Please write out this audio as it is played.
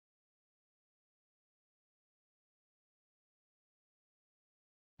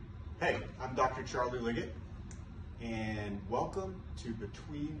Hey, I'm Dr. Charlie Liggett, and welcome to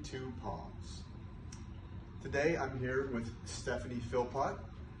Between Two Palms. Today I'm here with Stephanie Philpott,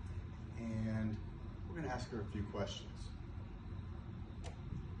 and we're going to ask her a few questions.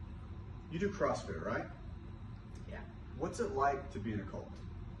 You do CrossFit, right? Yeah. What's it like to be in a cult?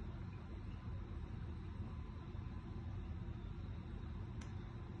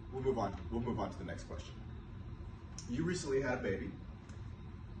 We'll move on to the next question. You recently had a baby.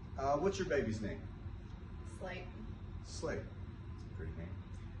 What's your baby's name? Slate. Slate. That's a pretty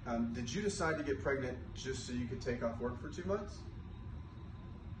name. Did you decide to get pregnant just so you could take off work for 2 months?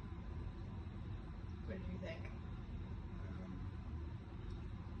 What did you think?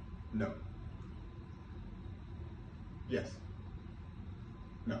 No. Yes.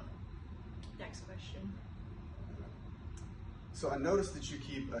 No. Next question. So I noticed that you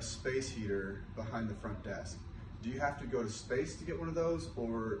keep a space heater behind the front desk. Do you have to go to Space to get one of those,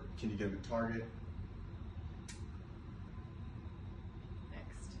 or can you get them at Target?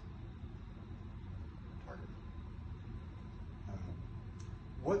 Next. Target.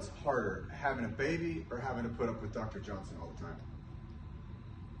 What's harder, having a baby or having to put up with Dr. Johnson all the time?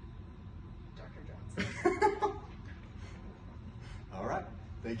 Dr. Johnson. All right.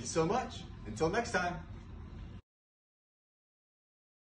 Thank you so much. Until next time.